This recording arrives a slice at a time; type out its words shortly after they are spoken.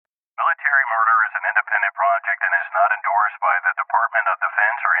Military murder is an independent project and is not endorsed by the Department of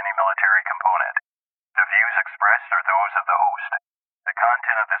Defense or any military component. The views expressed are those of the host. The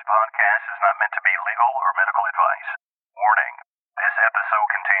content of this podcast is not meant to be legal or medical advice. Warning: this episode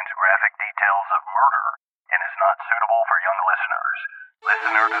contains graphic details of murder and is not suitable for young listeners.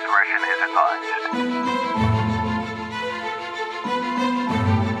 Listener discretion is advised.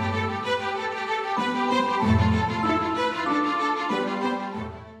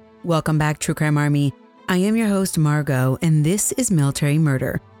 Welcome back, True Crime Army. I am your host, Margot, and this is Military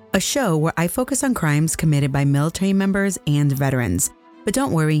Murder, a show where I focus on crimes committed by military members and veterans. But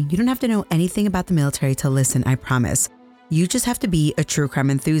don't worry, you don't have to know anything about the military to listen, I promise. You just have to be a true crime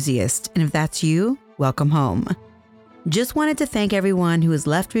enthusiast, and if that's you, welcome home. Just wanted to thank everyone who has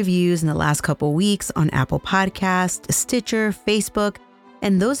left reviews in the last couple weeks on Apple Podcasts, Stitcher, Facebook,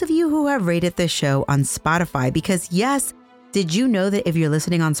 and those of you who have rated this show on Spotify, because yes, did you know that if you're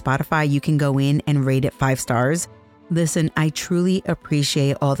listening on Spotify, you can go in and rate it 5 stars? Listen, I truly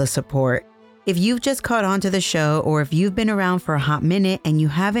appreciate all the support. If you've just caught on to the show, or if you've been around for a hot minute and you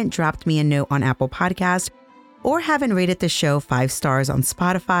haven't dropped me a note on Apple Podcast or haven't rated the show 5 stars on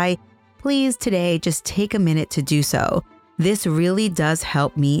Spotify, please today just take a minute to do so. This really does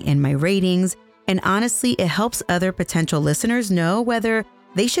help me in my ratings, and honestly, it helps other potential listeners know whether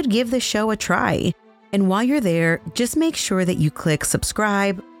they should give the show a try. And while you're there, just make sure that you click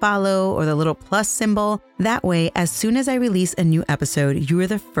subscribe, follow, or the little plus symbol. That way, as soon as I release a new episode, you are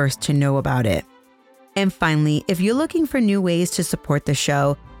the first to know about it. And finally, if you're looking for new ways to support the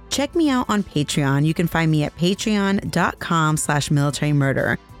show, check me out on Patreon. You can find me at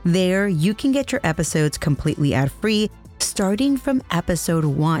patreon.com/militarymurder. There, you can get your episodes completely ad-free, starting from episode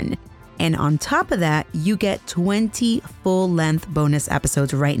 1. And on top of that, you get 20 full-length bonus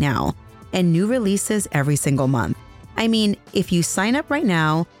episodes right now, and new releases every single month. I mean, if you sign up right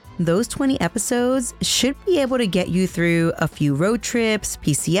now, those 20 episodes should be able to get you through a few road trips,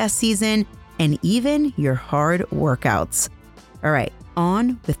 PCS season, and even your hard workouts. All right,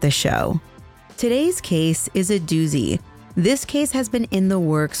 on with the show. Today's case is a doozy. This case has been in the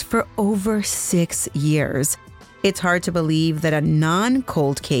works for over 6 years. It's hard to believe that a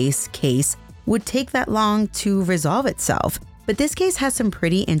non-cold case would take that long to resolve itself. But this case has some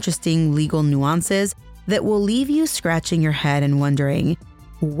pretty interesting legal nuances that will leave you scratching your head and wondering,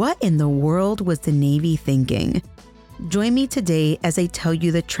 what in the world was the Navy thinking? Join me today as I tell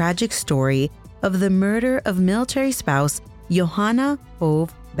you the tragic story of the murder of military spouse Johanna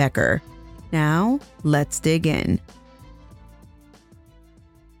Hove Becker. Now, let's dig in.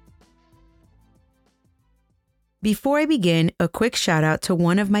 Before I begin, a quick shout out to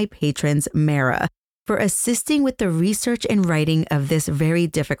one of my patrons, Mara, for assisting with the research and writing of this very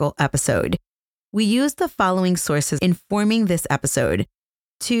difficult episode. We used the following sources in forming this episode: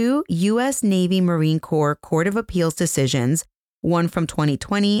 2 U.S. Navy Marine Corps Court of Appeals decisions, one from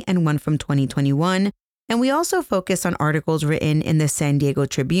 2020 and one from 2021, and we also focused on articles written in the San Diego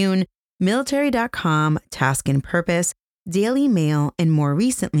Tribune, Military.com, Task and Purpose, Daily Mail, and more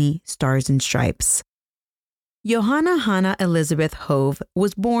recently, Stars and Stripes. Johanna Hanna Elizabeth Hove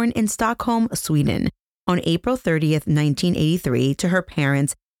was born in Stockholm, Sweden, on April 30th, 1983, to her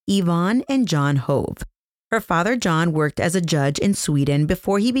parents, Yvonne and John Hove. Her father, John, worked as a judge in Sweden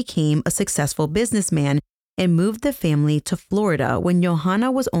before he became a successful businessman and moved the family to Florida when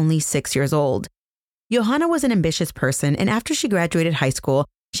Johanna was only 6 years old. Johanna was an ambitious person, and after she graduated high school,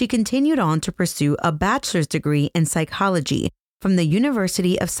 she continued on to pursue a bachelor's degree in psychology from the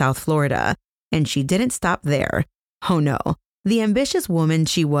University of South Florida. And she didn't stop there. Oh no. The ambitious woman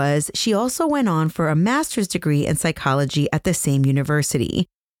she was, she also went on for a master's degree in psychology at the same university.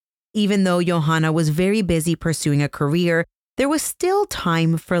 Even though Johanna was very busy pursuing a career, there was still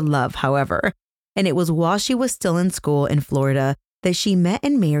time for love, however. And it was while she was still in school in Florida that she met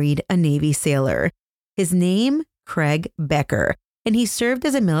and married a Navy sailor. His name, Craig Becker, and he served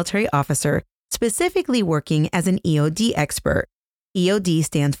as a military officer, specifically working as an EOD expert. EOD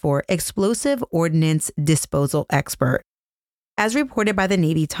stands for Explosive Ordnance Disposal Expert. As reported by the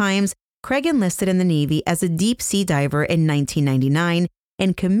Navy Times, Craig enlisted in the Navy as a deep sea diver in 1999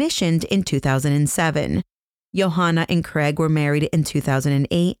 and commissioned in 2007. Johanna and Craig were married in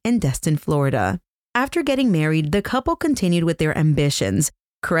 2008 in Destin, Florida. After getting married, the couple continued with their ambitions,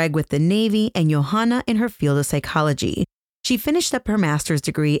 Craig with the Navy and Johanna in her field of psychology. She finished up her master's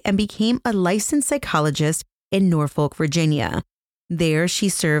degree and became a licensed psychologist in Norfolk, Virginia. There, she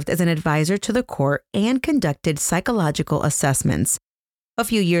served as an advisor to the court and conducted psychological assessments. A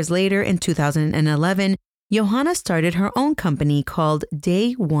few years later, in 2011, Johanna started her own company called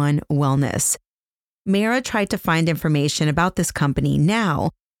Day One Wellness. Mara tried to find information about this company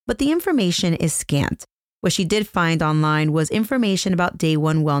now, but the information is scant. What she did find online was information about Day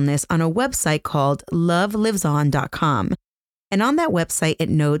One Wellness on a website called lovelivеson.com. And on that website, it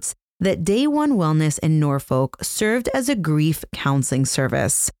notes that Day One Wellness in Norfolk served as a grief counseling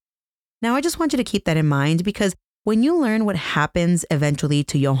service. Now, I just want you to keep that in mind because when you learn what happens eventually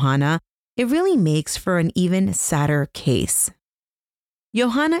to Johanna, it really makes for an even sadder case.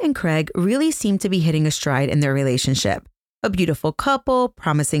 Johanna and Craig really seem to be hitting a stride in their relationship. A beautiful couple,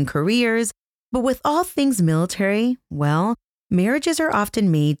 promising careers, but with all things military, well, marriages are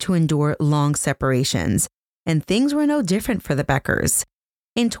often made to endure long separations, and things were no different for the Beckers.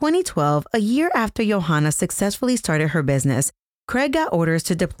 In 2012, a year after Johanna successfully started her business, Craig got orders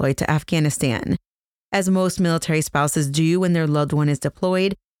to deploy to Afghanistan. As most military spouses do when their loved one is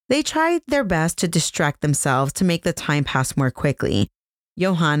deployed, they try their best to distract themselves to make the time pass more quickly.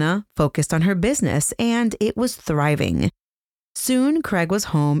 Johanna focused on her business, and it was thriving. Soon, Craig was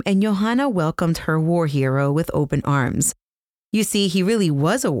home, and Johanna welcomed her war hero with open arms. You see, he really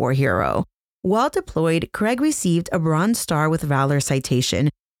was a war hero. While deployed, Craig received a Bronze Star with Valor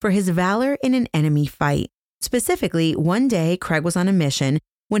citation for his valor in an enemy fight. Specifically, one day, Craig was on a mission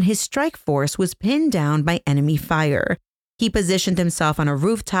when his strike force was pinned down by enemy fire. He positioned himself on a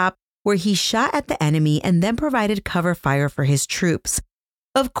rooftop where he shot at the enemy and then provided cover fire for his troops.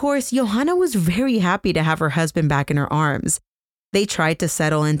 Of course, Johanna was very happy to have her husband back in her arms. They tried to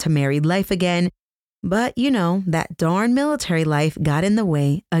settle into married life again, but that darn military life got in the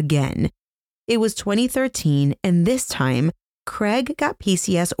way again. It was 2013, and this time, Craig got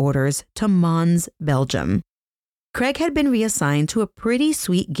PCS orders to Mons, Belgium. Craig had been reassigned to a pretty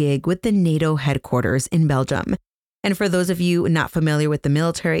sweet gig with the NATO headquarters in Belgium. And for those of you not familiar with the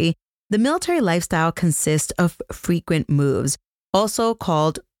military lifestyle consists of frequent moves, also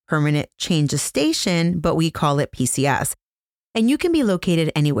called permanent change of station, but we call it PCS. And you can be located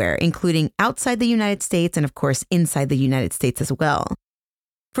anywhere, including outside the United States and, of course, inside the United States as well.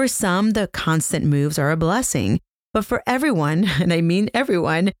 For some, the constant moves are a blessing, but for everyone, and I mean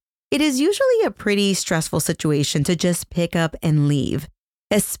everyone, it is usually a pretty stressful situation to just pick up and leave,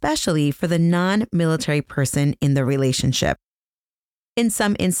 especially for the non-military person in the relationship. In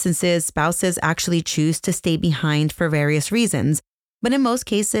some instances, spouses actually choose to stay behind for various reasons, but in most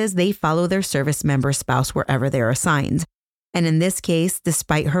cases, they follow their service member spouse wherever they're assigned. And in this case,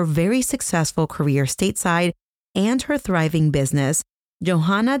 despite her very successful career stateside and her thriving business,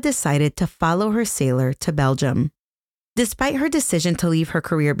 Johanna decided to follow her sailor to Belgium. Despite her decision to leave her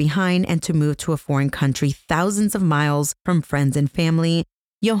career behind and to move to a foreign country thousands of miles from friends and family,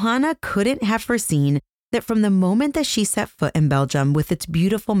 Johanna couldn't have foreseen that from the moment that she set foot in Belgium with its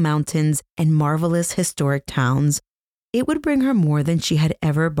beautiful mountains and marvelous historic towns, it would bring her more than she had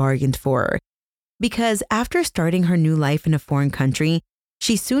ever bargained for. Because after starting her new life in a foreign country,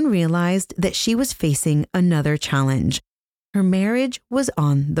 she soon realized that she was facing another challenge. Her marriage was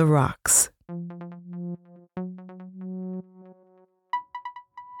on the rocks.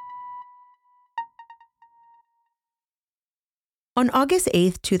 On August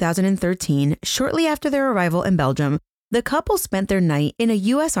 8, 2013, shortly after their arrival in Belgium, the couple spent their night in a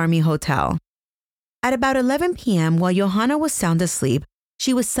U.S. Army hotel. At about 11 p.m., while Johanna was sound asleep,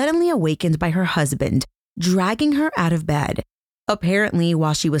 she was suddenly awakened by her husband, dragging her out of bed. Apparently,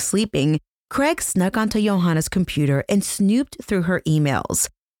 while she was sleeping, Craig snuck onto Johanna's computer and snooped through her emails.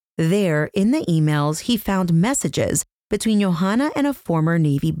 There, in the emails, he found messages between Johanna and a former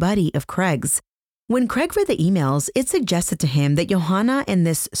Navy buddy of Craig's. When Craig read the emails, it suggested to him that Johanna and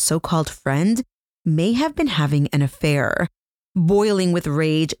this so-called friend may have been having an affair. Boiling with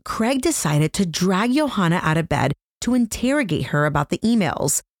rage, Craig decided to drag Johanna out of bed to interrogate her about the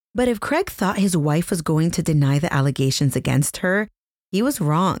emails. But if Craig thought his wife was going to deny the allegations against her, he was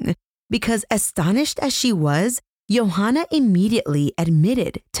wrong, because astonished as she was, Johanna immediately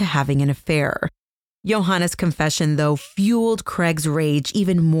admitted to having an affair. Johanna's confession, though, fueled Craig's rage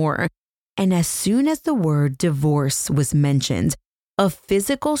even more, and as soon as the word divorce was mentioned, a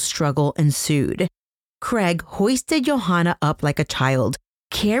physical struggle ensued. Craig hoisted Johanna up like a child,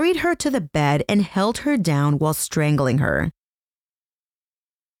 carried her to the bed, and held her down while strangling her.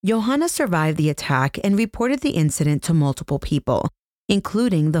 Johanna survived the attack and reported the incident to multiple people,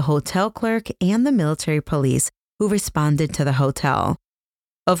 including the hotel clerk and the military police who responded to the hotel.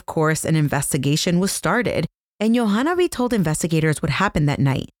 Of course, an investigation was started, and Johanna retold investigators what happened that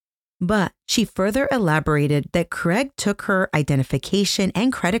night. But she further elaborated that Craig took her identification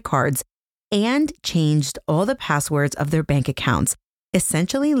and credit cards and changed all the passwords of their bank accounts,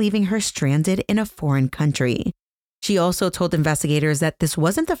 essentially leaving her stranded in a foreign country. She also told investigators that this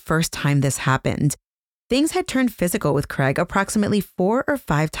wasn't the first time this happened. Things had turned physical with Craig approximately 4 or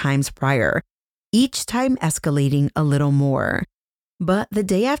 5 times prior, each time escalating a little more. But the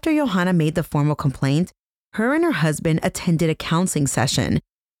day after Johanna made the formal complaint, her and her husband attended a counseling session.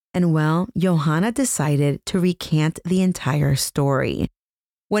 And well, Johanna decided to recant the entire story.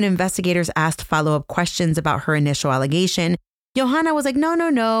 When investigators asked follow-up questions about her initial allegation, Johanna was like,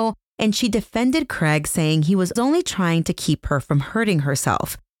 no, and she defended Craig, saying he was only trying to keep her from hurting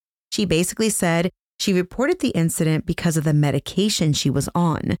herself. She basically said she reported the incident because of the medication she was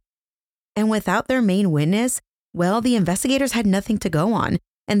on. And without their main witness, well, the investigators had nothing to go on,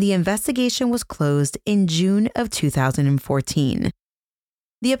 and the investigation was closed in June of 2014.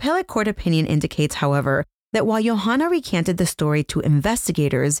 The appellate court opinion indicates, however, that while Johanna recanted the story to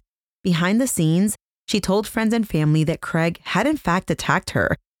investigators, behind the scenes, she told friends and family that Craig had in fact attacked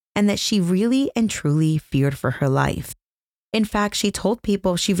her and that she really and truly feared for her life. In fact, she told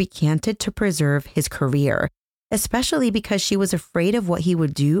people she recanted to preserve his career, especially because she was afraid of what he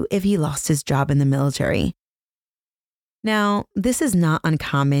would do if he lost his job in the military. Now, this is not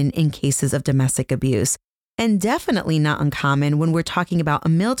uncommon in cases of domestic abuse, and definitely not uncommon when we're talking about a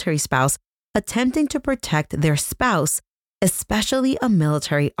military spouse attempting to protect their spouse, especially a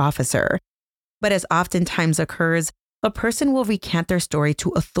military officer. But as oftentimes occurs, a person will recant their story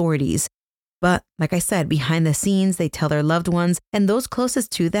to authorities. But like I said, behind the scenes, they tell their loved ones and those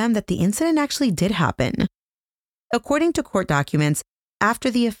closest to them that the incident actually did happen. According to court documents,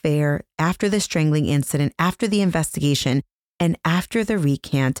 after the affair, after the strangling incident, after the investigation, and after the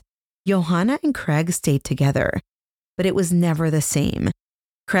recant, Johanna and Craig stayed together. But it was never the same.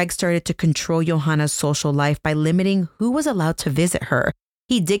 Craig started to control Johanna's social life by limiting who was allowed to visit her.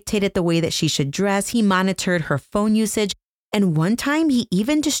 He dictated the way that she should dress, he monitored her phone usage, and one time he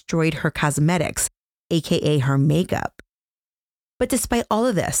even destroyed her cosmetics, aka her makeup. But despite all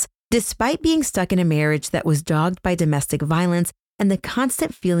of this, despite being stuck in a marriage that was dogged by domestic violence and the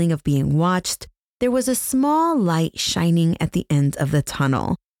constant feeling of being watched, there was a small light shining at the end of the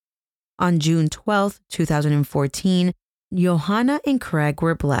tunnel. On June 12, 2014, Johanna and Craig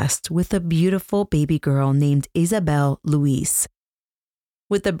were blessed with a beautiful baby girl named Isabel Louise.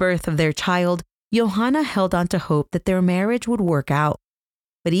 With the birth of their child, Johanna held on to hope that their marriage would work out.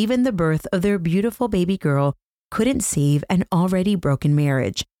 But even the birth of their beautiful baby girl couldn't save an already broken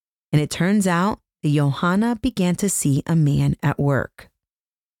marriage. And it turns out that Johanna began to see a man at work.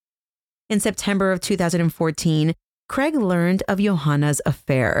 In September of 2014, Craig learned of Johanna's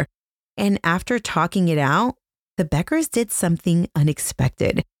affair. And after talking it out, the Beckers did something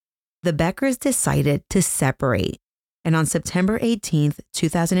unexpected. The Beckers decided to separate. And on September 18th,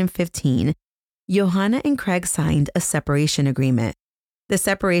 2015, Johanna and Craig signed a separation agreement. The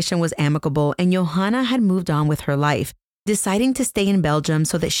separation was amicable and Johanna had moved on with her life, deciding to stay in Belgium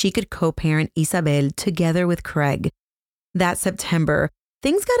so that she could co-parent Isabel together with Craig. That September,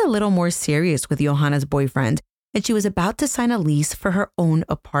 things got a little more serious with Johanna's boyfriend, and she was about to sign a lease for her own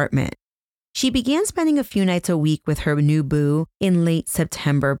apartment. She began spending a few nights a week with her new boo in late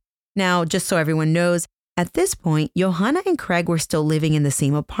September. Now, just so everyone knows, at this point, Johanna and Craig were still living in the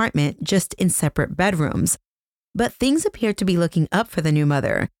same apartment, just in separate bedrooms. But things appeared to be looking up for the new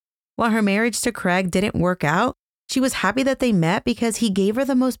mother. While her marriage to Craig didn't work out, she was happy that they met because he gave her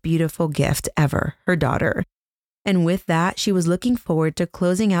the most beautiful gift ever, her daughter. And with that, she was looking forward to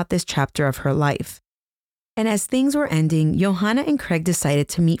closing out this chapter of her life. And as things were ending, Johanna and Craig decided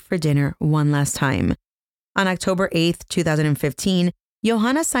to meet for dinner one last time. On October 8th, 2015,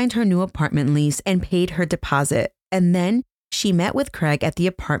 Johanna signed her new apartment lease and paid her deposit, and then she met with Craig at the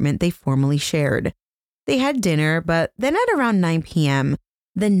apartment they formerly shared. They had dinner, but then at around 9 p.m.,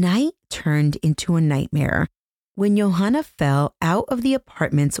 the night turned into a nightmare when Johanna fell out of the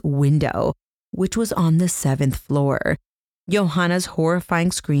apartment's window, which was on the 7th floor. Johanna's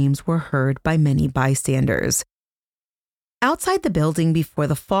horrifying screams were heard by many bystanders. Outside the building before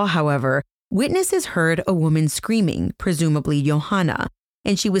the fall, however, witnesses heard a woman screaming, presumably Johanna,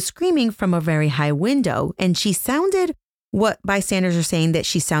 and she was screaming from a very high window, and she sounded, what bystanders are saying, that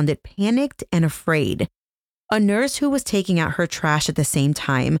she sounded panicked and afraid. A nurse who was taking out her trash at the same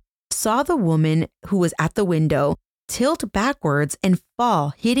time saw the woman who was at the window tilt backwards and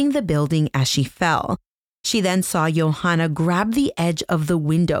fall, hitting the building as she fell. She then saw Johanna grab the edge of the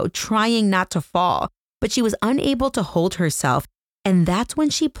window, trying not to fall, but she was unable to hold herself, and that's when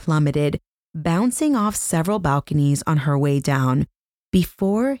she plummeted, bouncing off several balconies on her way down,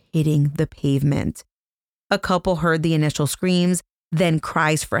 before hitting the pavement. A couple heard the initial screams, then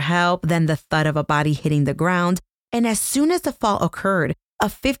cries for help, then the thud of a body hitting the ground, and as soon as the fall occurred, a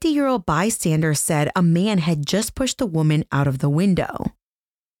 50-year-old bystander said a man had just pushed the woman out of the window.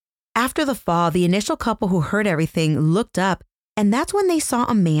 After the fall, the initial couple who heard everything looked up, and that's when they saw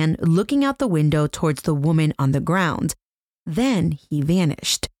a man looking out the window towards the woman on the ground. Then he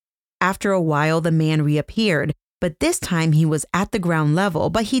vanished. After a while, the man reappeared, but this time he was at the ground level,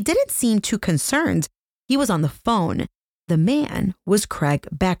 but he didn't seem too concerned. He was on the phone. The man was Craig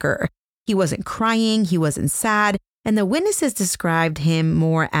Becker. He wasn't crying, he wasn't sad, and the witnesses described him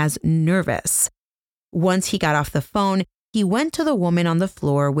more as nervous. Once he got off the phone, he went to the woman on the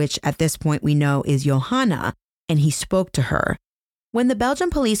floor, which at this point we know is Johanna, and he spoke to her. When the Belgian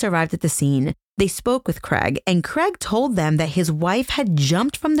police arrived at the scene, they spoke with Craig, and Craig told them that his wife had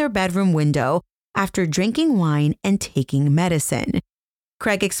jumped from their bedroom window after drinking wine and taking medicine.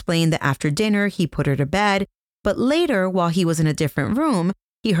 Craig explained that after dinner, he put her to bed, but later, while he was in a different room,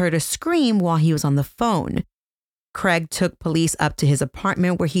 he heard a scream while he was on the phone. Craig took police up to his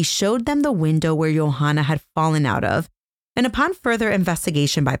apartment where he showed them the window where Johanna had fallen out of. And upon further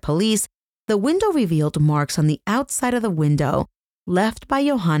investigation by police, the window revealed marks on the outside of the window left by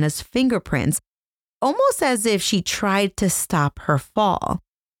Johanna's fingerprints, almost as if she tried to stop her fall.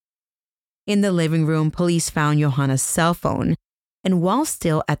 In the living room, police found Johanna's cell phone, and while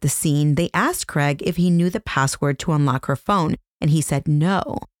still at the scene, they asked Craig if he knew the password to unlock her phone, and he said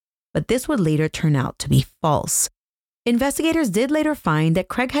no, but this would later turn out to be false. Investigators did later find that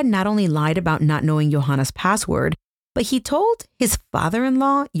Craig had not only lied about not knowing Johanna's password, but he told his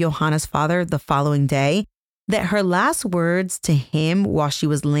father-in-law, Johanna's father, the following day that her last words to him while she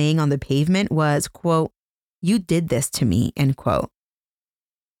was laying on the pavement was, quote, "You did this to me," end quote.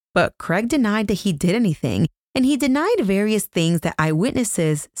 But Craig denied that he did anything, and he denied various things that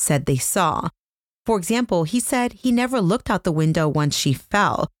eyewitnesses said they saw. For example, he said he never looked out the window once she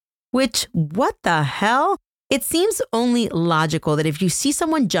fell, which, what the hell? It seems only logical that if you see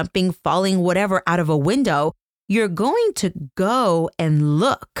someone jumping, falling, whatever out of a window, you're going to go and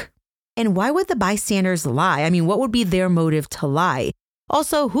look. And why would the bystanders lie? I mean, what would be their motive to lie?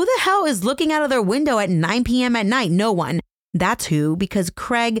 Also, who the hell is looking out of their window at 9 p.m. at night? No one. That's who, because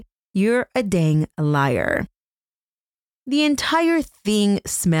Craig, you're a dang liar. The entire thing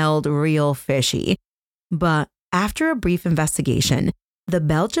smelled real fishy. But after a brief investigation, the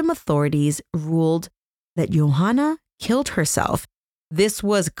Belgian authorities ruled that Johanna killed herself. This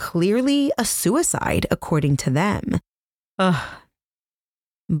was clearly a suicide, according to them. Ugh.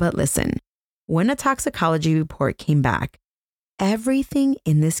 But listen, when a toxicology report came back, everything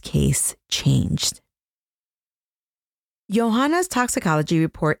in this case changed. Johanna's toxicology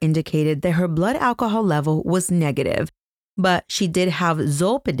report indicated that her blood alcohol level was negative, but she did have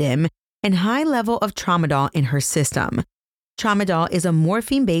zolpidem and high level of tramadol in her system. Tramadol is a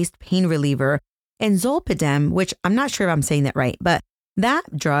morphine-based pain reliever, and zolpidem, which I'm not sure if I'm saying that right, but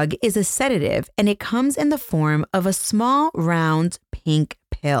that drug is a sedative, and it comes in the form of a small, round, pink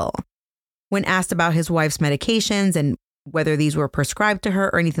pill. When asked about his wife's medications and whether these were prescribed to her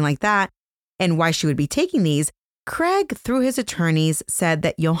or anything like that, and why she would be taking these, Craig, through his attorneys, said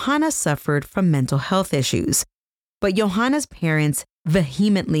that Johanna suffered from mental health issues. But Johanna's parents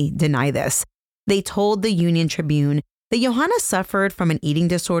vehemently deny this. They told the Union Tribune that Johanna suffered from an eating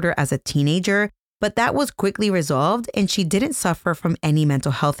disorder as a teenager, but that was quickly resolved and she didn't suffer from any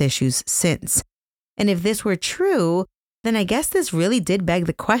mental health issues since. And if this were true, then I guess this really did beg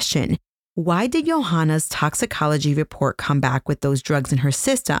the question, why did Johanna's toxicology report come back with those drugs in her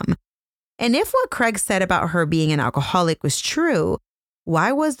system? And if what Craig said about her being an alcoholic was true,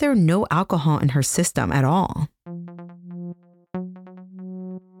 why was there no alcohol in her system at all?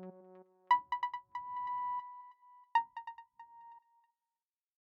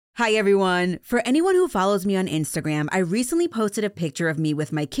 Hi, everyone. For anyone who follows me on Instagram, I recently posted a picture of me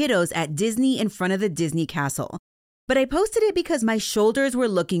with my kiddos at Disney in front of the Disney Castle. But I posted it because my shoulders were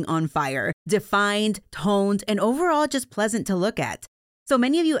looking on fire, defined, toned, and overall just pleasant to look at. So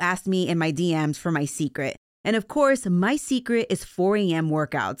many of you asked me in my DMs for my secret. And of course, my secret is 4 a.m.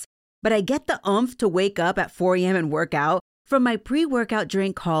 workouts. But I get the oomph to wake up at 4 a.m. and work out from my pre-workout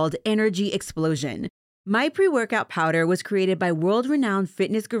drink called Energy Explosion. My pre-workout powder was created by world-renowned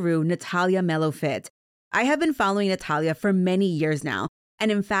fitness guru Natalia Melofit. I have been following Natalia for many years now.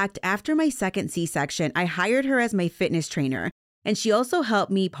 And in fact, after my second C-section, I hired her as my fitness trainer. And she also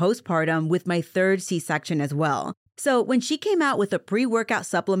helped me postpartum with my third C-section as well. So when she came out with a pre-workout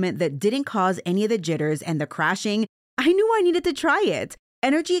supplement that didn't cause any of the jitters and the crashing, I knew I needed to try it.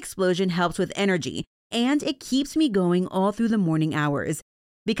 Energy Explosion helps with energy, and it keeps me going all through the morning hours.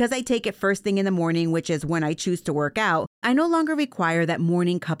 Because I take it first thing in the morning, which is when I choose to work out, I no longer require that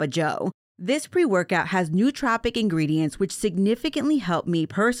morning cup of joe. This pre-workout has nootropic ingredients which significantly help me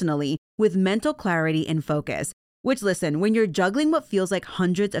personally with mental clarity and focus. Which, listen, when you're juggling what feels like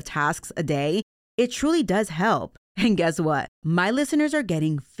hundreds of tasks a day, it truly does help. And guess what? My listeners are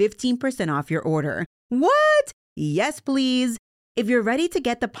getting 15% off your order. What? Yes, please. If you're ready to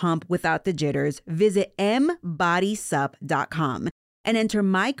get the pump without the jitters, visit mbodysup.com and enter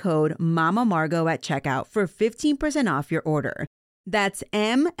my code MAMAMargo at checkout for 15% off your order. That's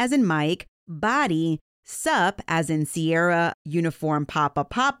M as in Mike, body, sup as in Sierra, uniform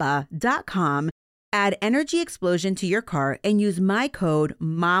papa.com. Add Energy Explosion to your cart and use my code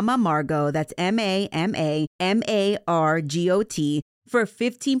MAMAMargot, that's MAMAMARGOT, for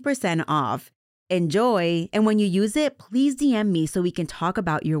 15% off. Enjoy, and when you use it, please DM me so we can talk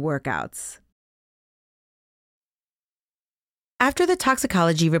about your workouts. After the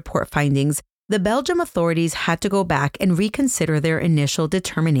toxicology report findings, the Belgium authorities had to go back and reconsider their initial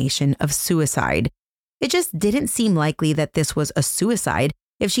determination of suicide. It just didn't seem likely that this was a suicide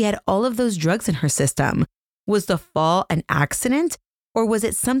if she had all of those drugs in her system. Was the fall an accident, or was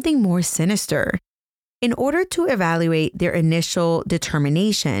it something more sinister? In order to evaluate their initial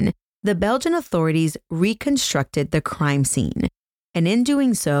determination, the Belgian authorities reconstructed the crime scene. And in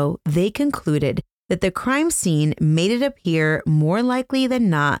doing so, they concluded that the crime scene made it appear more likely than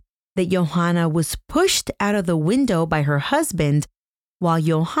not that Johanna was pushed out of the window by her husband while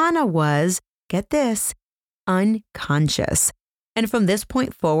Johanna was, get this, unconscious. And from this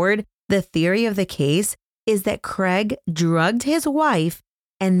point forward, the theory of the case is that Craig drugged his wife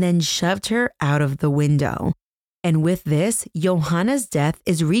and then shoved her out of the window. And with this, Johanna's death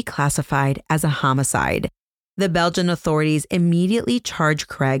is reclassified as a homicide. The Belgian authorities immediately charge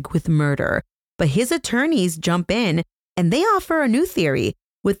Craig with murder, but his attorneys jump in and they offer a new theory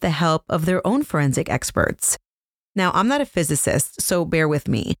with the help of their own forensic experts. Now, I'm not a physicist, so bear with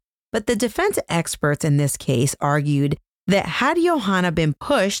me, but the defense experts in this case argued that had Johanna been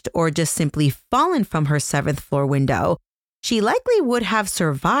pushed or just simply fallen from her 7th floor window, she likely would have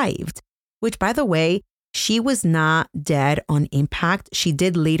survived, which, by the way, she was not dead on impact. She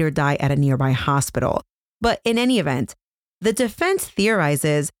did later die at a nearby hospital. But in any event, the defense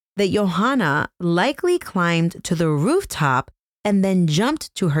theorizes that Johanna likely climbed to the rooftop and then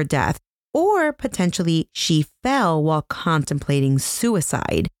jumped to her death, or potentially she fell while contemplating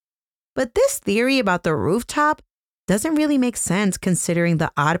suicide. But this theory about the rooftop doesn't really make sense considering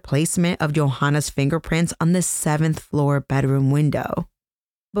the odd placement of Johanna's fingerprints on the 7th floor bedroom window.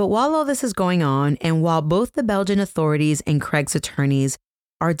 But while all this is going on, and while both the Belgian authorities and Craig's attorneys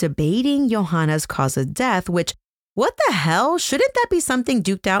are debating Johanna's cause of death, which, what the hell? Shouldn't that be something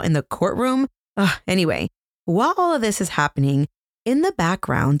duked out in the courtroom? Anyway, while all of this is happening, in the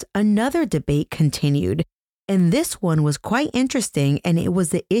background, another debate continued. And this one was quite interesting, and it was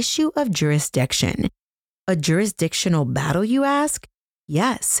the issue of jurisdiction. A jurisdictional battle, you ask?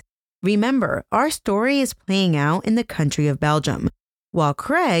 Yes. Remember, our story is playing out in the country of Belgium, while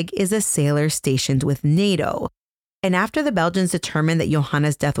Craig is a sailor stationed with NATO. And after the Belgians determined that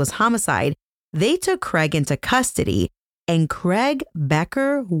Johanna's death was homicide, they took Craig into custody, and Craig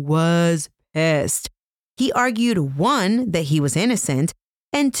Becker was pissed. He argued, 1, that he was innocent,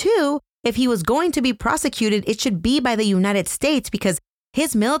 and 2, if he was going to be prosecuted, it should be by the United States because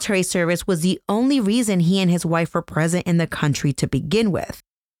his military service was the only reason he and his wife were present in the country to begin with.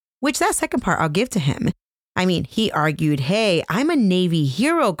 Which, that second part I'll give to him. I mean, he argued, hey, I'm a Navy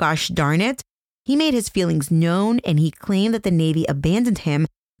hero, gosh darn it. He made his feelings known, and he claimed that the Navy abandoned him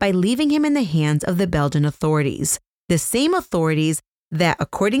by leaving him in the hands of the Belgian authorities. The same authorities that,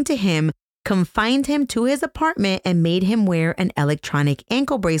 according to him, confined him to his apartment and made him wear an electronic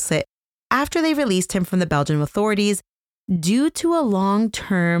ankle bracelet after they released him from the Belgian authorities due to a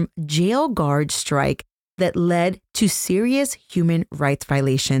long-term jail guard strike that led to serious human rights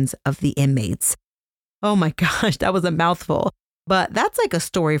violations of the inmates. Oh my gosh, that was a mouthful, but that's like a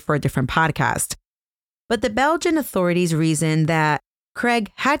story for a different podcast. But the Belgian authorities reasoned that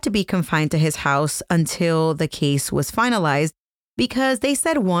Craig had to be confined to his house until the case was finalized because they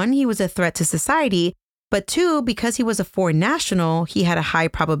said, 1, he was a threat to society, but 2, because he was a foreign national, he had a high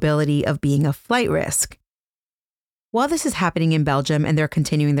probability of being a flight risk. While this is happening in Belgium and they're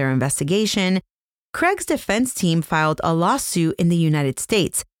continuing their investigation, Craig's defense team filed a lawsuit in the United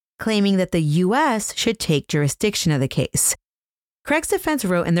States, claiming that the U.S. should take jurisdiction of the case. Craig's defense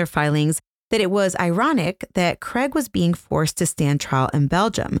wrote in their filings that it was ironic that Craig was being forced to stand trial in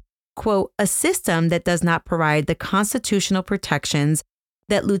Belgium, quote, a system that does not provide the constitutional protections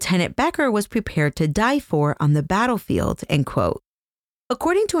that Lieutenant Becker was prepared to die for on the battlefield, end quote.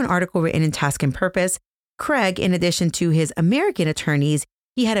 According to an article written in Task and Purpose, Craig, in addition to his American attorneys,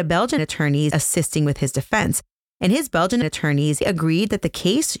 he had a Belgian attorney assisting with his defense. And his Belgian attorneys agreed that the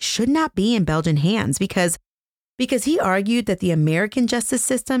case should not be in Belgian hands because because he argued that the American justice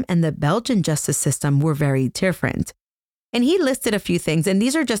system and the Belgian justice system were very different. And he listed a few things, and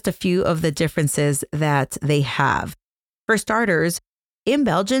these are just a few of the differences that they have. For starters, in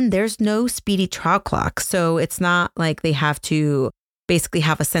Belgium, there's no speedy trial clock, so it's not like they have to basically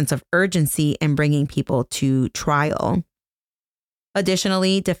have a sense of urgency in bringing people to trial.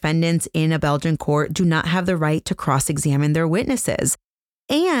 Additionally, defendants in a Belgian court do not have the right to cross-examine their witnesses,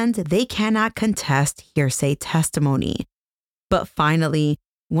 and they cannot contest hearsay testimony. But finally,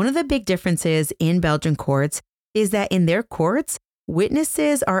 one of the big differences in Belgian courts is that in their courts,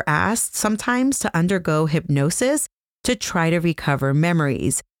 witnesses are asked sometimes to undergo hypnosis to try to recover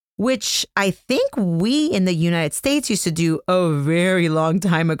memories, which I think we in the United States used to do a very long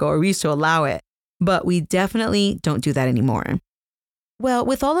time ago, or we used to allow it, but we definitely don't do that anymore. Well,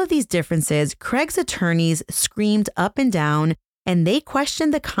 with all of these differences, Craig's attorneys screamed up and down, and they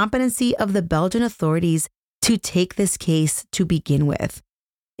questioned the competency of the Belgian authorities to take this case to begin with.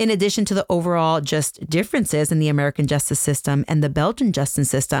 In addition to the overall just differences in the American justice system and the Belgian justice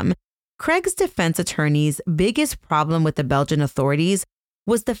system, Craig's defense attorney's biggest problem with the Belgian authorities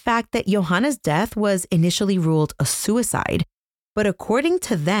was the fact that Johanna's death was initially ruled a suicide. But according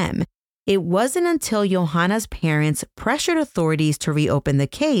to them, it wasn't until Johanna's parents pressured authorities to reopen the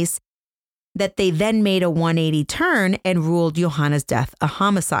case that they then made a 180 turn and ruled Johanna's death a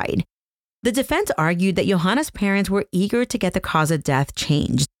homicide. The defense argued that Johanna's parents were eager to get the cause of death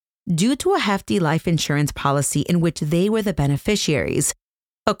changed due to a hefty life insurance policy in which they were the beneficiaries.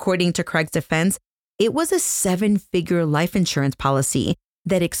 According to Craig's defense, it was a 7-figure life insurance policy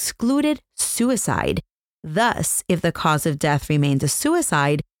that excluded suicide. Thus, if the cause of death remained a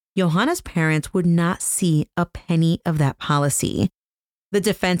suicide, Johanna's parents would not see a penny of that policy. The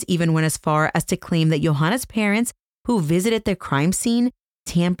defense even went as far as to claim that Johanna's parents, who visited the crime scene,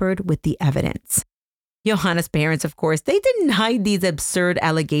 tampered with the evidence. Johanna's parents, of course, they denied these absurd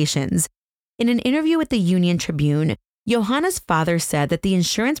allegations. In an interview with the Union Tribune, Johanna's father said that the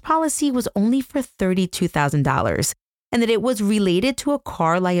insurance policy was only for $32,000 and that it was related to a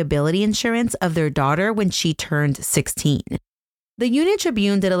car liability insurance of their daughter when she turned 16. The Union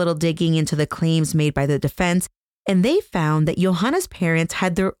Tribune did a little digging into the claims made by the defense, and they found that Johanna's parents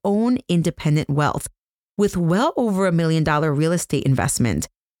had their own independent wealth, with well over $1 million real estate investment.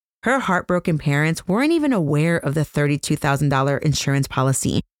 Her heartbroken parents weren't even aware of the $32,000 insurance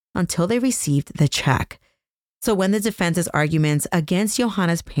policy until they received the check. So when the defense's arguments against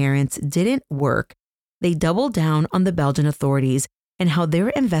Johanna's parents didn't work, they doubled down on the Belgian authorities and how their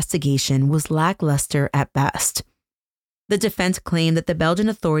investigation was lackluster at best. The defense claimed that the Belgian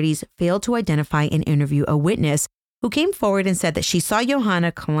authorities failed to identify and interview a witness who came forward and said that she saw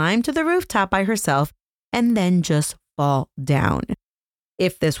Johanna climb to the rooftop by herself and then just fall down.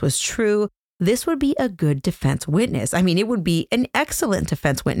 If this was true, this would be a good defense witness. I mean, it would be an excellent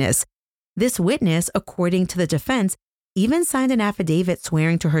defense witness. This witness, according to the defense, even signed an affidavit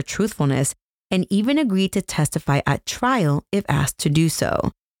swearing to her truthfulness and even agreed to testify at trial if asked to do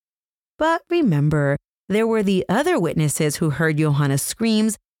so. But remember, there were the other witnesses who heard Johanna's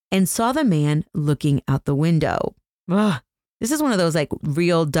screams and saw the man looking out the window. Ugh. This is one of those like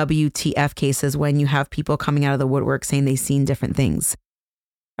real WTF cases when you have people coming out of the woodwork saying they've seen different things.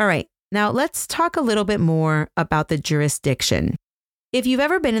 All right, now let's talk a little bit more about the jurisdiction. If you've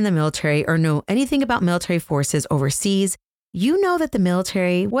ever been in the military or know anything about military forces overseas, you know that the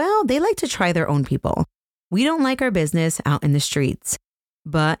military, well, they like to try their own people. We don't like our business out in the streets.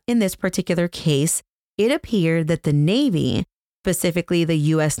 But in this particular case, it appeared that the Navy, specifically the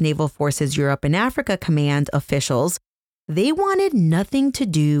U.S. Naval Forces Europe and Africa Command officials, they wanted nothing to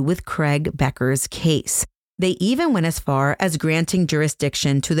do with Craig Becker's case. They even went as far as granting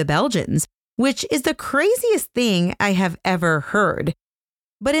jurisdiction to the Belgians, which is the craziest thing I have ever heard.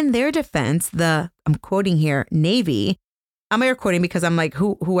 But in their defense, I'm quoting here, Navy, I'm air quoting because I'm like,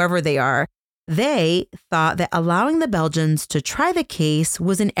 whoever they are, they thought that allowing the Belgians to try the case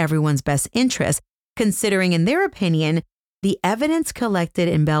was in everyone's best interest, considering, in their opinion, the evidence collected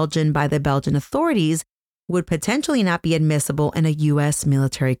in Belgium by the Belgian authorities would potentially not be admissible in a U.S.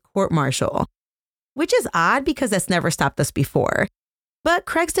 military court-martial, which is odd because that's never stopped us before. But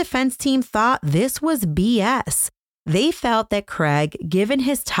Craig's defense team thought this was BS. They felt that Craig, given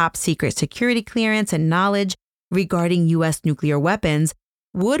his top secret security clearance and knowledge regarding U.S. nuclear weapons,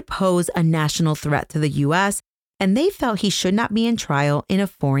 would pose a national threat to the U.S., and they felt he should not be in trial in a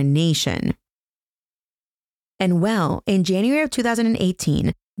foreign nation. And well, in January of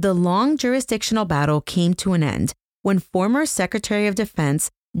 2018, the long jurisdictional battle came to an end when former Secretary of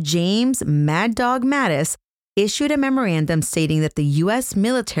Defense James Mad Dog Mattis issued a memorandum stating that the U.S.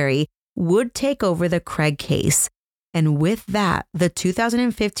 military would take over the Craig case. And with that, the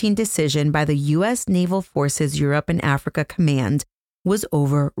 2015 decision by the U.S. Naval Forces Europe and Africa Command was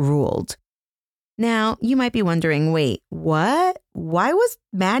overruled. Now, you might be wondering, wait, what? Why was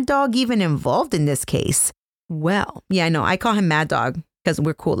Mad Dog even involved in this case? Well, yeah, I know, I call him Mad Dog because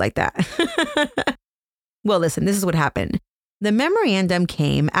we're cool like that. Well, listen, this is what happened. The memorandum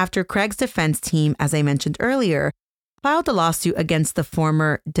came after Craig's defense team, as I mentioned earlier, filed a lawsuit against the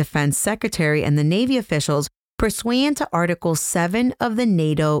former defense secretary and the Navy officials pursuant to Article 7 of the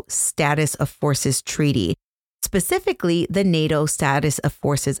NATO Status of Forces Treaty, specifically the NATO Status of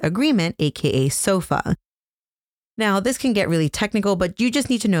Forces Agreement, aka SOFA. Now, this can get really technical, but you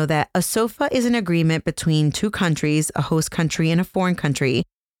just need to know that a SOFA is an agreement between two countries, a host country and a foreign country,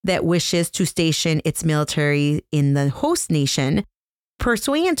 that wishes to station its military in the host nation.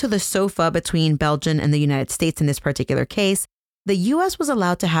 Pursuant to the SOFA between Belgium and the United States in this particular case, the U.S. was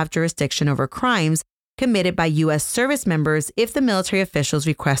allowed to have jurisdiction over crimes committed by U.S. service members if the military officials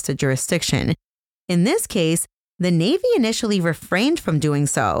requested jurisdiction. In this case, the Navy initially refrained from doing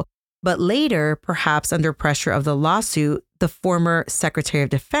so, but later, perhaps under pressure of the lawsuit, the former Secretary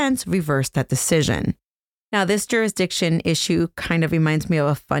of Defense reversed that decision. Now, this jurisdiction issue kind of reminds me of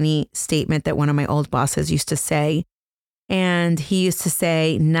a funny statement that one of my old bosses used to say. And he used to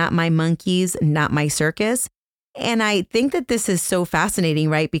say, "Not my monkeys, not my circus." And I think that this is so fascinating,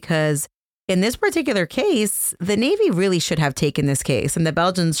 right? Because in this particular case, the Navy really should have taken this case, and the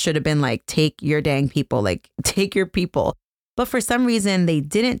Belgians should have been like, take your dang people, like take your people. But for some reason, they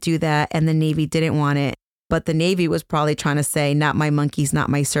didn't do that, and the Navy didn't want it. But the Navy was probably trying to say, "Not my monkeys, not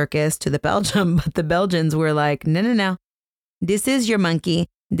my circus" to the Belgium. But the Belgians were like, no, no, no. This is your monkey.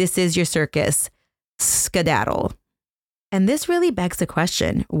 This is your circus. Skedaddle. And this really begs the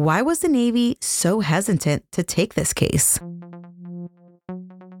question, why was the Navy so hesitant to take this case?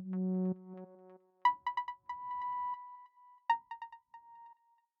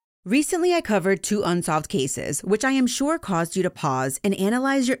 Recently, I covered 2 unsolved cases, which I am sure caused you to pause and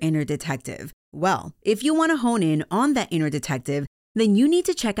analyze your inner detective. Well, if you want to hone in on that inner detective, then you need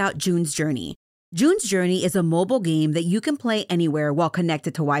to check out June's Journey. June's Journey is a mobile game that you can play anywhere while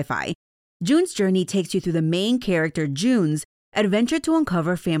connected to Wi-Fi. June's Journey takes you through the main character, June's, adventure to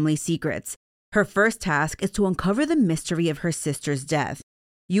uncover family secrets. Her first task is to uncover the mystery of her sister's death.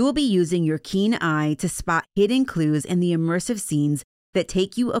 You will be using your keen eye to spot hidden clues in the immersive scenes that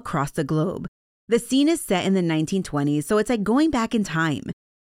take you across the globe. The scene is set in the 1920s, so it's like going back in time.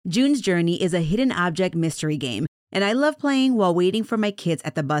 June's Journey is a hidden object mystery game, and I love playing while waiting for my kids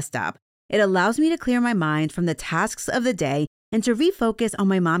at the bus stop. It allows me to clear my mind from the tasks of the day and to refocus on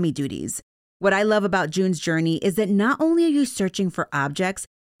my mommy duties. What I love about June's Journey is that not only are you searching for objects,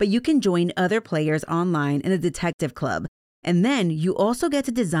 but you can join other players online in a detective club. And then you also get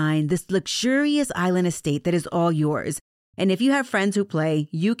to design this luxurious island estate that is all yours. And if you have friends who play,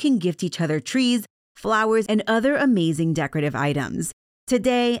 you can gift each other trees, flowers, and other amazing decorative items.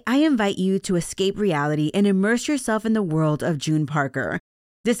 Today, I invite you to escape reality and immerse yourself in the world of June Parker.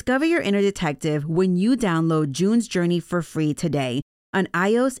 Discover your inner detective when you download June's Journey for free today on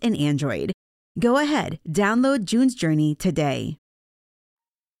iOS and Android. Go ahead, download June's Journey today.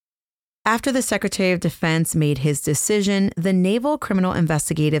 After the Secretary of Defense made his decision, the Naval Criminal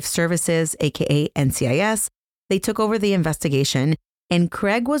Investigative Services, aka NCIS, they took over the investigation, and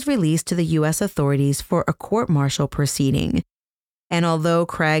Craig was released to the U.S. authorities for a court-martial proceeding. And although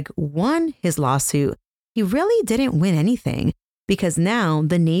Craig won his lawsuit, he really didn't win anything because now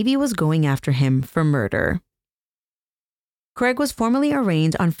the Navy was going after him for murder. Craig was formally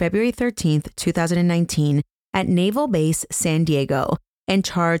arraigned on February 13, 2019, at Naval Base San Diego and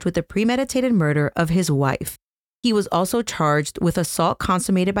charged with the premeditated murder of his wife. He was also charged with assault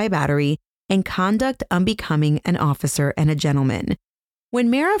consummated by battery and conduct unbecoming an officer and a gentleman. When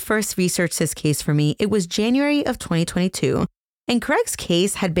Mara first researched this case for me, it was January of 2022, and Craig's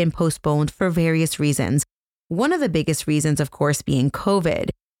case had been postponed for various reasons. One of the biggest reasons, of course, being COVID.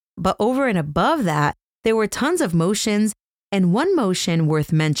 But over and above that, there were tons of motions, and one motion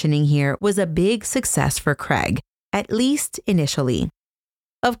worth mentioning here was a big success for Craig, at least initially.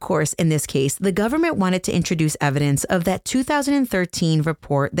 Of course, in this case, the government wanted to introduce evidence of that 2013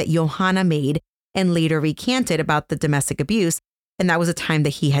 report that Johanna made and later recanted about the domestic abuse, and that was a time that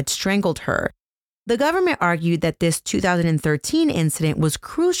he had strangled her. The government argued that this 2013 incident was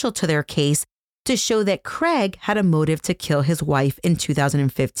crucial to their case to show that Craig had a motive to kill his wife in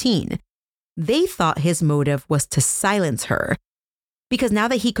 2015. They thought his motive was to silence her, because now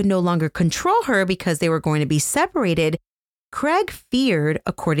that he could no longer control her because they were going to be separated, Craig feared,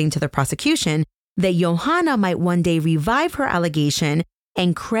 according to the prosecution, that Johanna might one day revive her allegation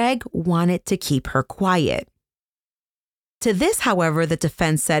and Craig wanted to keep her quiet. To this, however, the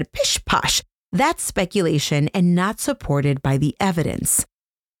defense said, pish posh, that's speculation and not supported by the evidence.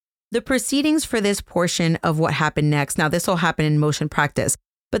 The proceedings for this portion of what happened next, now this will happen in motion practice,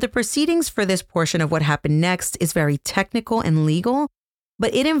 but the proceedings for this portion of what happened next is very technical and legal,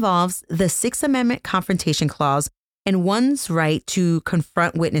 but it involves the Sixth Amendment Confrontation Clause and one's right to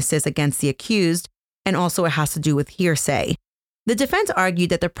confront witnesses against the accused, and also it has to do with hearsay. The defense argued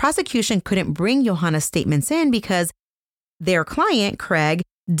that the prosecution couldn't bring Johanna's statements in because their client, Craig,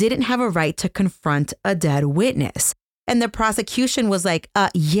 didn't have a right to confront a dead witness. And the prosecution was like,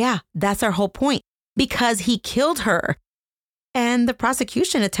 yeah, that's our whole point, because he killed her. And the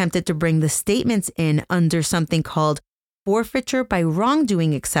prosecution attempted to bring the statements in under something called forfeiture by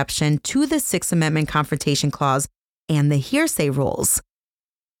wrongdoing exception to the Sixth Amendment Confrontation Clause and the hearsay rules.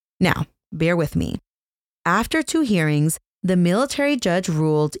 Now, bear with me. After 2 hearings, the military judge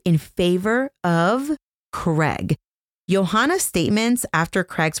ruled in favor of Craig. Johanna's statements after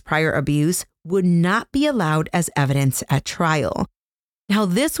Craig's prior abuse would not be allowed as evidence at trial. Now,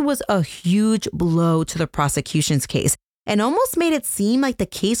 this was a huge blow to the prosecution's case and almost made it seem like the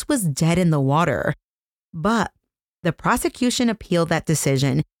case was dead in the water. But the prosecution appealed that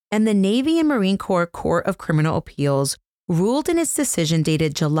decision, and the Navy and Marine Corps Court of Criminal Appeals ruled in its decision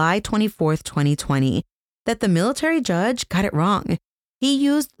dated July 24, 2020, that the military judge got it wrong. He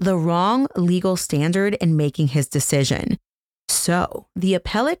used the wrong legal standard in making his decision. So the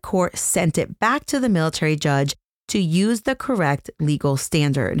appellate court sent it back to the military judge to use the correct legal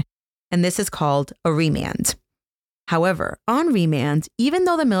standard. And this is called a remand. However, on remand, even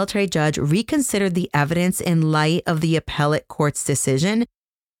though the military judge reconsidered the evidence in light of the appellate court's decision,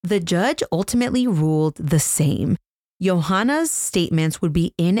 the judge ultimately ruled the same. Johanna's statements would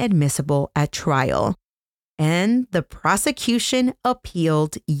be inadmissible at trial. And the prosecution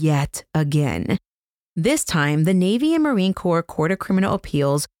appealed yet again. This time, the Navy and Marine Corps Court of Criminal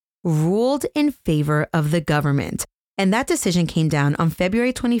Appeals ruled in favor of the government, and that decision came down on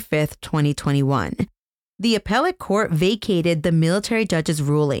February 25th, 2021. The appellate court vacated the military judge's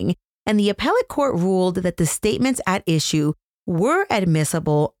ruling, and the appellate court ruled that the statements at issue were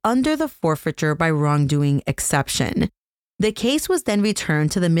admissible under the forfeiture by wrongdoing exception. The case was then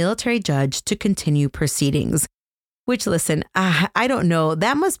returned to the military judge to continue proceedings. Which, listen, I don't know.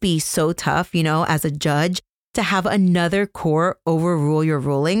 That must be so tough, as a judge to have another court overrule your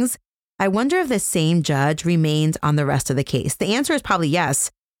rulings. I wonder if the same judge remains on the rest of the case. The answer is probably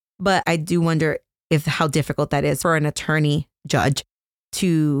yes, but I do wonder how difficult that is for an attorney judge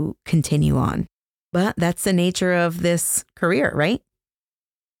to continue on. But that's the nature of this career, right?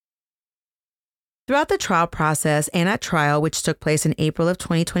 Throughout the trial process and at trial, which took place in April of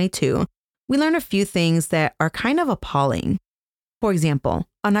 2022, we learned a few things that are kind of appalling. For example,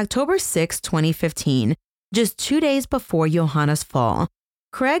 on October 6, 2015, just 2 days before Johanna's fall,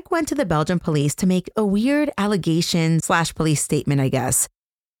 Craig went to the Belgian police to make a weird allegation/police statement, I guess.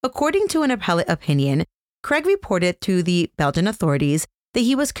 According to an appellate opinion, Craig reported to the Belgian authorities that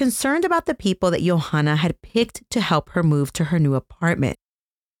he was concerned about the people that Johanna had picked to help her move to her new apartment.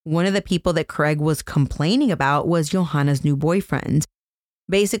 One of the people that Craig was complaining about was Johanna's new boyfriend.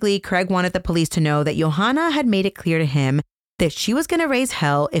 Basically, Craig wanted the police to know that Johanna had made it clear to him that she was going to raise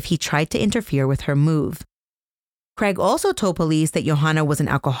hell if he tried to interfere with her move. Craig also told police that Johanna was an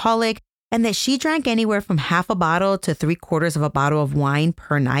alcoholic and that she drank anywhere from half a bottle to 3/4 of a bottle of wine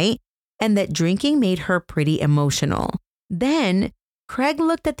per night, and that drinking made her pretty emotional. Then Craig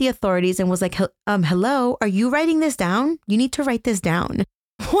looked at the authorities and was like, hello, are you writing this down? You need to write this down.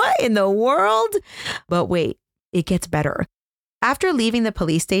 What in the world? But wait, it gets better. After leaving the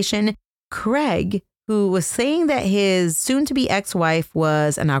police station, Craig, who was saying that his soon-to-be ex-wife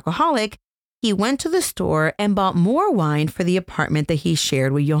was an alcoholic, he went to the store and bought more wine for the apartment that he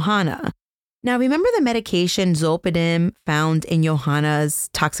shared with Johanna. Now, remember the medication Zolpidem found in Johanna's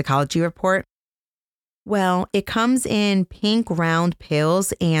toxicology report? Well, it comes in pink round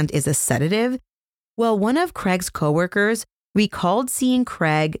pills and is a sedative. Well, one of Craig's coworkers recalled seeing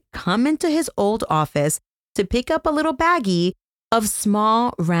Craig come into his old office to pick up a little baggie of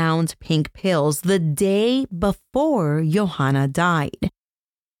small round pink pills the day before Johanna died.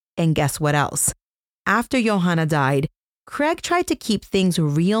 And guess what else? After Johanna died, Craig tried to keep things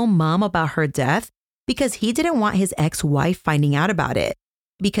real mum about her death because he didn't want his ex-wife finding out about it.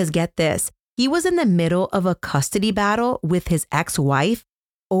 Because get this, he was in the middle of a custody battle with his ex-wife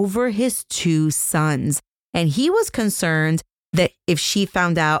over his 2 sons. And he was concerned that if she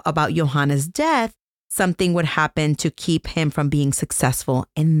found out about Johanna's death, something would happen to keep him from being successful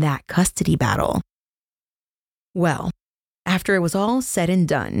in that custody battle. Well, After it was all said and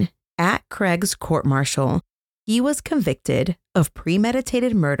done, at Craig's court-martial, he was convicted of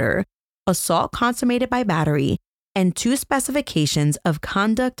premeditated murder, assault consummated by battery, and 2 specifications of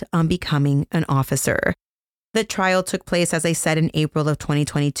conduct unbecoming an officer. The trial took place, as I said, in April of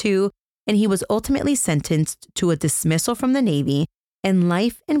 2022, and he was ultimately sentenced to a dismissal from the Navy and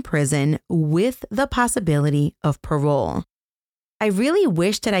life in prison with the possibility of parole. I really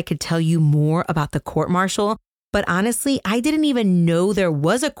wish that I could tell you more about the court-martial, but honestly, I didn't even know there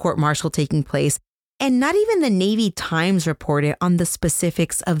was a court-martial taking place, and not even the Navy Times reported on the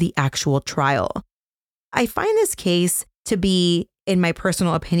specifics of the actual trial. I find this case to be, in my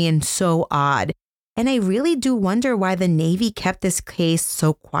personal opinion, so odd, and I really do wonder why the Navy kept this case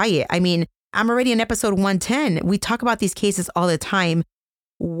so quiet. I mean, I'm already in episode 110. We talk about these cases all the time.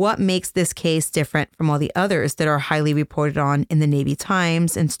 What makes this case different from all the others that are highly reported on in the Navy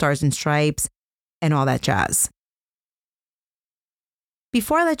Times and Stars and Stripes and all that jazz?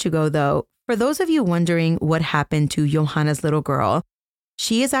 Before I let you go, though, for those of you wondering what happened to Johanna's little girl,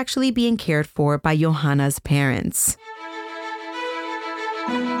 she is actually being cared for by Johanna's parents.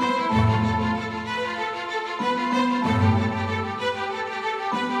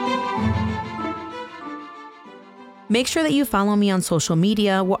 Make sure that you follow me on social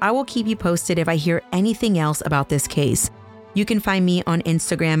media, where I will keep you posted if I hear anything else about this case. You can find me on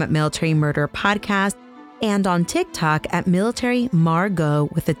Instagram at Military Murder Podcast and on TikTok at Military Margot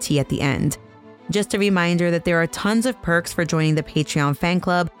with a T at the end. Just a reminder that there are tons of perks for joining the Patreon fan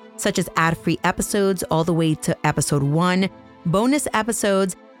club, such as ad-free episodes all the way to episode 1, bonus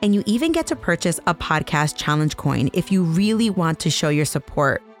episodes, and you even get to purchase a podcast challenge coin if you really want to show your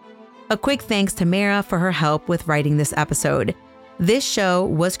support. A quick thanks to Mara for her help with writing this episode. This show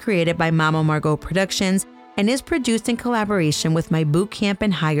was created by Mama Margot Productions and is produced in collaboration with my Bootcamp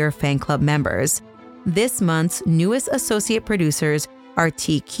and Hire fan club members. This month's newest associate producers are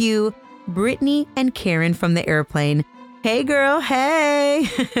TQ, Brittany, and Karen from The Airplane. Hey girl, hey!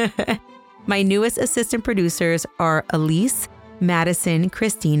 My newest assistant producers are Elise, Madison,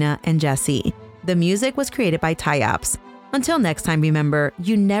 Christina, and Jesse. The music was created by Ty-Ops. Until next time, remember,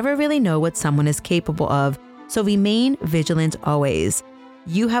 you never really know what someone is capable of, so remain vigilant always.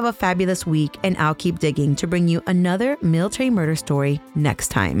 You have a fabulous week, and I'll keep digging to bring you another military murder story next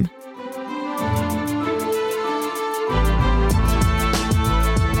time.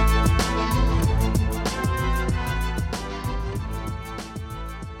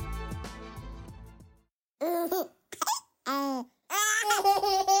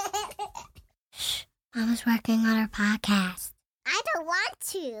 Mama's working on her podcast. I don't want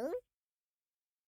to.